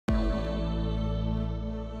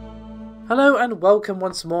Hello and welcome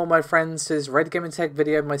once more, my friends, to this Red Gaming Tech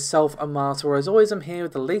video. Myself, Amata, where as always I'm here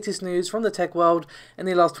with the latest news from the tech world in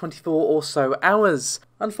the last 24 or so hours.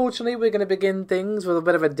 Unfortunately, we're going to begin things with a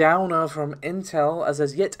bit of a downer from Intel, as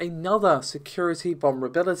there's yet another security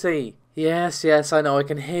vulnerability. Yes, I know, I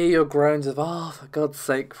can hear your groans of, oh, for God's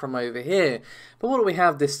sake, from over here. But what do we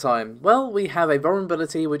have this time? Well, we have a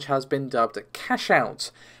vulnerability which has been dubbed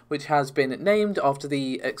CacheOut, which has been named after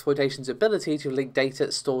the exploitation's ability to leak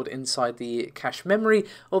data stored inside the cache memory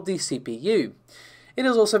of the CPU. It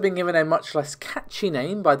has also been given a much less catchy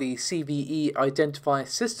name by the CVE identifier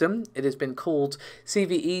system. It has been called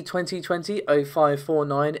CVE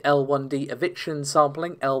 2020-0549 L1D eviction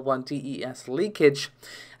sampling L1DES leakage,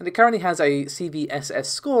 and it currently has a CVSS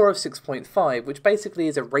score of 6.5, which basically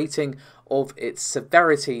is a rating of its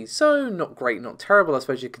severity. So not great, not terrible, I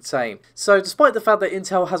suppose you could say. So despite the fact that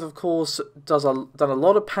Intel has, of course, done a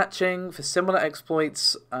lot of patching for similar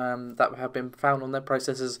exploits that have been found on their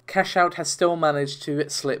processors, CacheOut has still managed to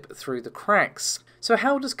slip through the cracks. So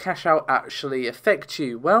how does CacheOut actually affect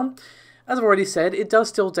you? Well, as I've already said, it does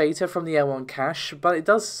steal data from the L1 cache, but it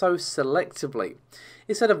does so selectively.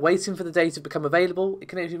 Instead of waiting for the data to become available, it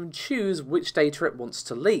can even choose which data it wants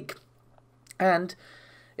to leak. And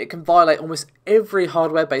it can violate almost every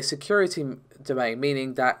hardware-based security domain,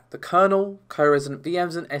 meaning that the kernel, co-resident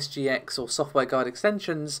VMs, and SGX or software guard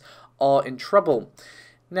extensions are in trouble.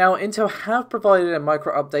 Now, Intel have provided a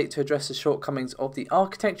micro update to address the shortcomings of the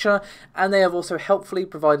architecture, and they have also helpfully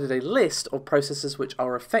provided a list of processors which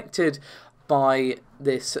are affected by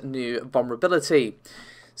this new vulnerability.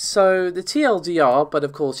 So the TLDR, but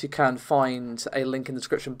of course you can find a link in the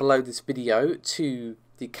description below this video to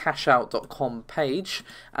the CacheOut.com page,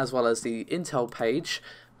 as well as the Intel page,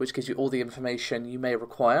 which gives you all the information you may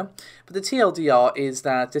require. But the TLDR is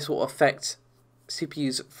that this will affect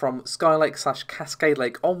CPUs from Skylake/Cascade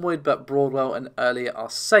Lake onward, but Broadwell and earlier are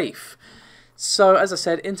safe. So, as I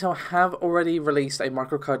said, Intel have already released a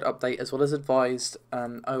microcode update as well as advised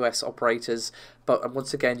OS operators, but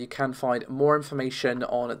once again you can find more information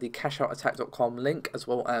on the CacheOutAttack.com link, as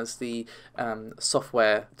well as the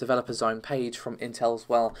software developer zone page from Intel as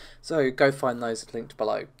well, so go find those linked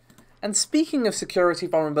below. And speaking of security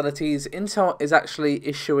vulnerabilities, Intel is actually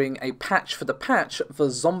issuing a patch for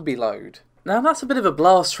ZombieLoad. Now that's a bit of a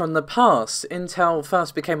blast from the past. Intel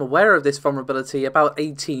first became aware of this vulnerability about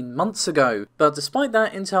 18 months ago, but despite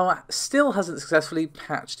that, Intel still hasn't successfully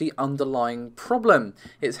patched the underlying problem.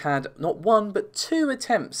 It's had not one but two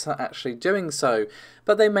attempts at actually doing so,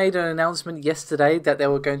 but they made an announcement yesterday that they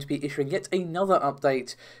were going to be issuing yet another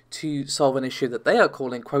update to solve an issue that they are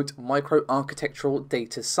calling, quote, micro-architectural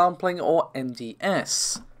data sampling, or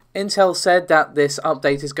MDS. Intel said that this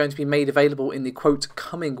update is going to be made available in the, quote,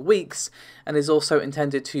 coming weeks, and is also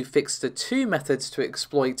intended to fix the two methods to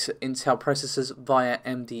exploit Intel processors via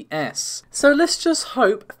MDS. So let's just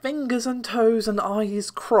hope, fingers and toes and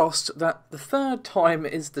eyes crossed, that the third time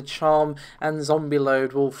is the charm and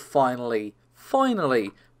ZombieLoad will finally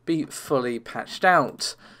be fully patched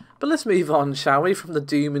out. But let's move on, shall we, from the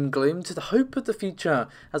doom and gloom to the hope of the future,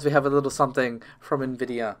 as we have a little something from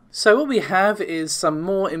Nvidia. So what we have is some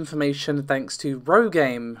more information thanks to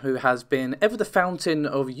Rogame, who has been ever the fountain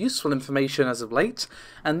of useful information as of late,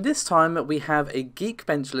 and this time we have a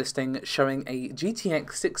Geekbench listing showing a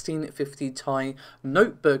GTX 1650 Ti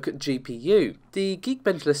notebook GPU. The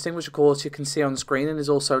Geekbench listing, which of course you can see on screen and is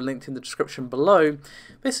also linked in the description below,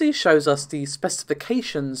 basically shows us the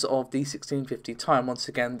specifications of the 1650 Ti. And once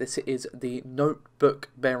again, this is the notebook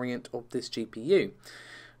variant of this GPU.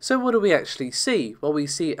 So what do we actually see? Well, we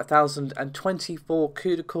see 1024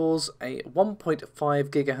 CUDA cores, a 1.5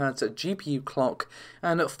 GHz GPU clock,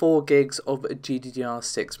 and 4 gigs of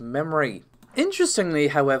GDDR6 memory. Interestingly,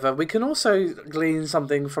 however, we can also glean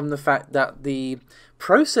something from the fact that the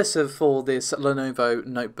processor for this Lenovo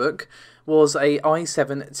notebook was a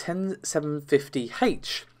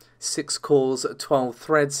i7-10750H. 6 cores, 12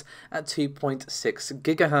 threads at 2.6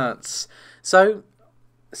 GHz. So,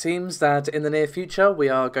 seems that in the near future we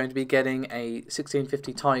are going to be getting a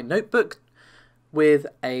 1650 Ti notebook with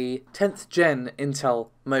a 10th gen Intel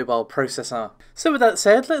mobile processor. So with that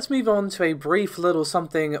said, let's move on to a brief little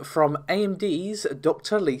something from AMD's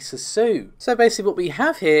Dr. Lisa Su. So basically what we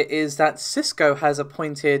have here is that Cisco has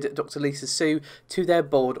appointed Dr. Lisa Su to their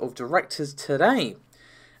board of directors today.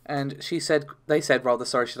 And they said,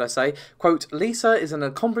 quote, Lisa is an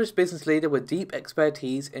accomplished business leader with deep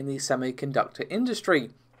expertise in the semiconductor industry.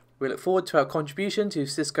 We look forward to our contribution to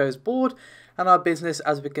Cisco's board and our business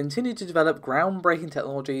as we continue to develop groundbreaking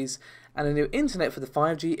technologies and a new internet for the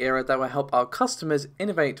 5G era that will help our customers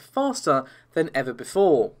innovate faster than ever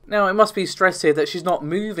before. Now, it must be stressed here that she's not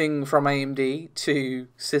moving from AMD to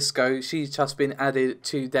Cisco, she's just been added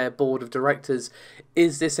to their board of directors.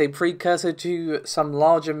 Is this a precursor to some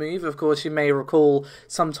larger move? Of course, you may recall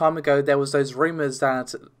some time ago there was those rumours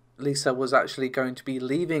that Lisa was actually going to be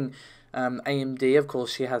leaving AMD. Of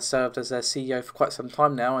course, she has served as their CEO for quite some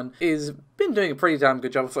time now and has been doing a pretty damn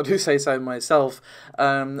good job, if I do say so myself.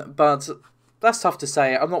 But that's tough to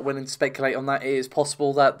say. I'm not willing to speculate on that. It is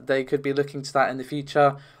possible that they could be looking to that in the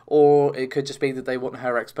future, or it could just be that they want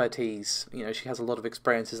her expertise. You know, she has a lot of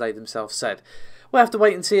experience, as they themselves said. We'll have to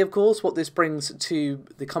wait and see, of course, what this brings to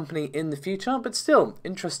the company in the future, but still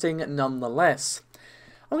interesting nonetheless.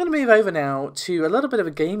 I'm going to move over now to a little bit of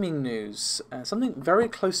a gaming news, something very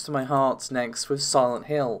close to my heart next with Silent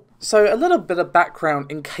Hill. So a little bit of background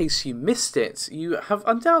in case you missed it. You have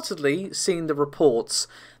undoubtedly seen the reports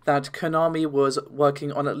that Konami was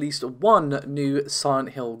working on at least one new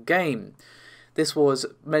Silent Hill game. This was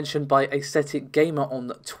mentioned by Aesthetic Gamer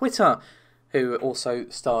on Twitter, who also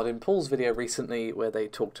starred in Paul's video recently where they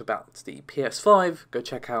talked about the PS5. Go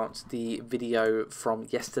check out the video from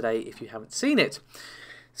yesterday if you haven't seen it.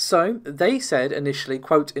 So, they said initially,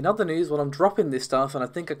 quote, "In other news, when I'm dropping this stuff, and I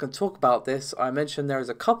think I can talk about this, I mentioned there is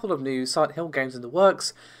a couple of new Silent Hill games in the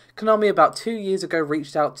works. Konami about 2 years ago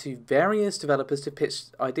reached out to various developers to pitch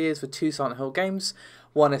ideas for 2 Silent Hill games,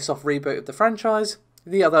 one a soft reboot of the franchise,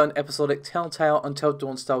 the other an episodic Telltale Until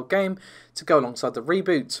Dawn style game to go alongside the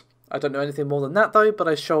reboot. I don't know anything more than that though, but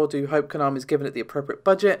I sure do hope Konami's given it the appropriate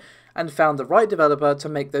budget and found the right developer to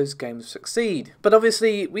make those games succeed." But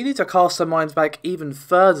obviously, we need to cast our minds back even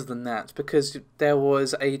further than that, because there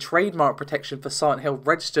was a trademark protection for Silent Hill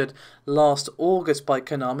registered last August by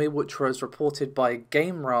Konami, which was reported by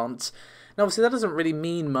Game Rant. Now obviously that doesn't really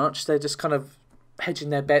mean much, they're just kind of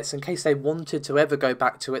hedging their bets in case they wanted to ever go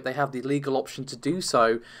back to it, they have the legal option to do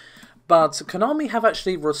so. But Konami have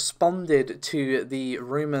actually responded to the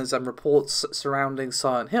rumours and reports surrounding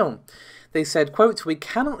Silent Hill. They said, quote, "We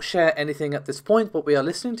cannot share anything at this point, but we are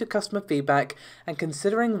listening to customer feedback and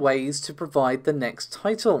considering ways to provide the next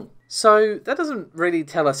title." So that doesn't really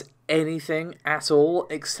tell us anything at all,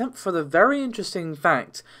 except for the very interesting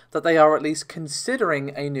fact that they are at least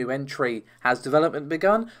considering a new entry. Has development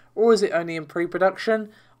begun, or is it only in pre-production?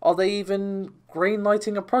 Are they even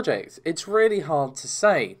greenlighting a project? It's really hard to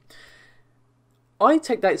say. I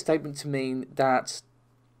take that statement to mean that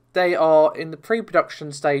they are in the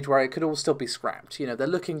pre-production stage where it could all still be scrapped. You know, they're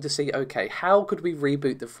looking to see, okay, how could we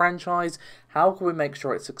reboot the franchise? How can we make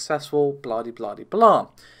sure it's successful? Blah, blah, blah, blah.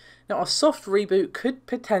 Now, a soft reboot could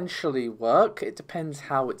potentially work. It depends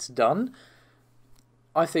how it's done.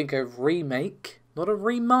 I think a remake, not a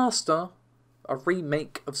remaster, a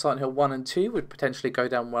remake of Silent Hill 1 and 2 would potentially go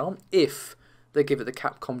down well if they give it the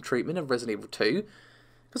Capcom treatment of Resident Evil 2.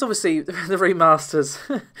 Because obviously, the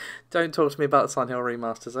remasters, don't talk to me about Silent Hill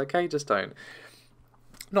remasters, okay? Just don't.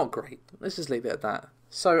 Not great. Let's just leave it at that.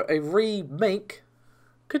 So, a remake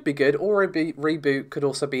could be good, or a reboot could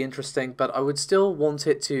also be interesting, but I would still want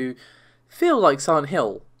it to feel like Silent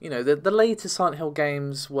Hill. You know, the later Silent Hill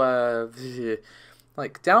games were...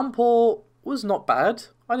 like, Downpour was not bad.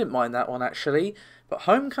 I didn't mind that one, actually. But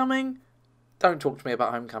Homecoming... don't talk to me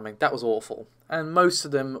about Homecoming. That was awful. And most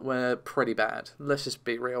of them were pretty bad. Let's just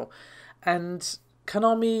be real. And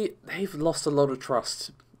Konami, they've lost a lot of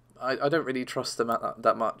trust. I don't really trust them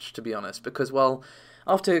that much, to be honest. Because, well,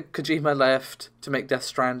 after Kojima left to make Death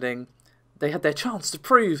Stranding, they had their chance to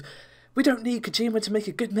prove, we don't need Kojima to make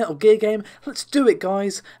a good Metal Gear game. Let's do it,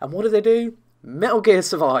 guys. And what do? Metal Gear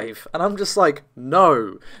Survive. And I'm just like,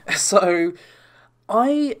 no. So,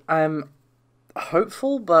 I am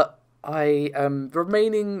hopeful, but I am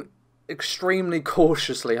remaining extremely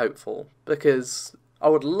cautiously hopeful, because I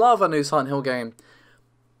would love a new Silent Hill game,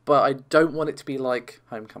 but I don't want it to be like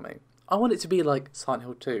Homecoming. I want it to be like Silent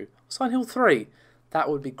Hill 2, Silent Hill 3. That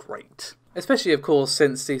would be great. Especially, of course,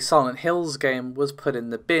 since the Silent Hills game was put in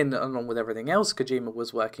the bin along with everything else Kojima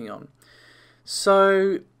was working on.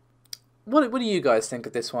 So, what do you guys think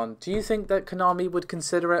of this one? Do you think that Konami would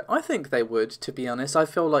consider it? I think they would, to be honest. I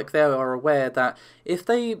feel like they are aware that if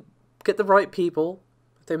they get the right people,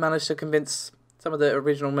 if they manage to convince some of the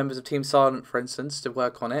original members of Team Silent, for instance, to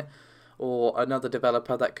work on it, or another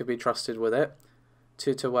developer that could be trusted with it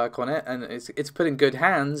to work on it, and it's put in good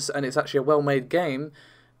hands, and it's actually a well-made game,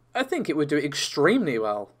 I think it would do extremely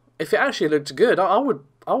well. If it actually looked good, I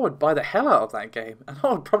would buy the hell out of that game, and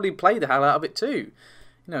I would probably play the hell out of it too.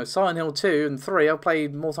 You know, Silent Hill 2 and 3 I've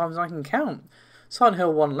played more times than I can count. Silent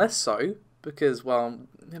Hill 1 less so, because, well,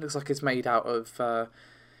 it looks like it's made out of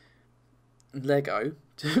Lego,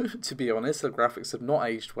 to be honest. The graphics have not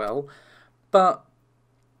aged well, but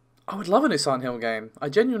I would love a new Silent Hill game. I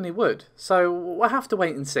genuinely would. So we'll have to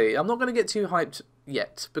wait and see. I'm not going to get too hyped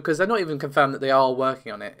yet, because they're not even confirmed that they are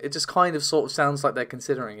working on it. It just kind of sort of sounds like they're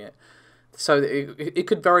considering it. So it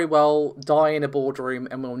could very well die in a boardroom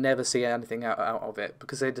and we'll never see anything out of it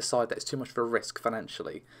because they decide that it's too much of a risk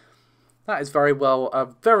financially. That is very well a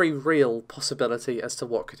very real possibility as to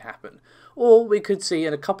what could happen. Or we could see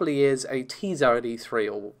in a couple of years a teaser at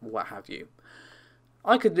E3 or what have you.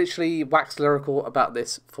 I could literally wax lyrical about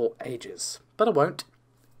this for ages, but I won't.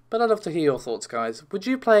 But I'd love to hear your thoughts, guys. Would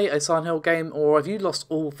you play a Silent Hill game, or have you lost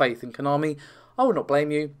all faith in Konami? I would not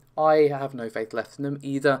blame you. I have no faith left in them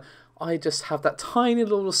either. I just have that tiny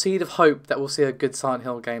little seed of hope that we'll see a good Silent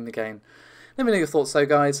Hill game again. Let me know your thoughts though,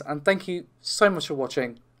 guys, and thank you so much for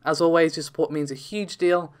watching. As always, your support means a huge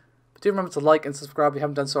deal. But do remember to like and subscribe if you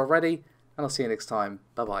haven't done so already, and I'll see you next time.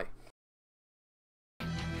 Bye bye.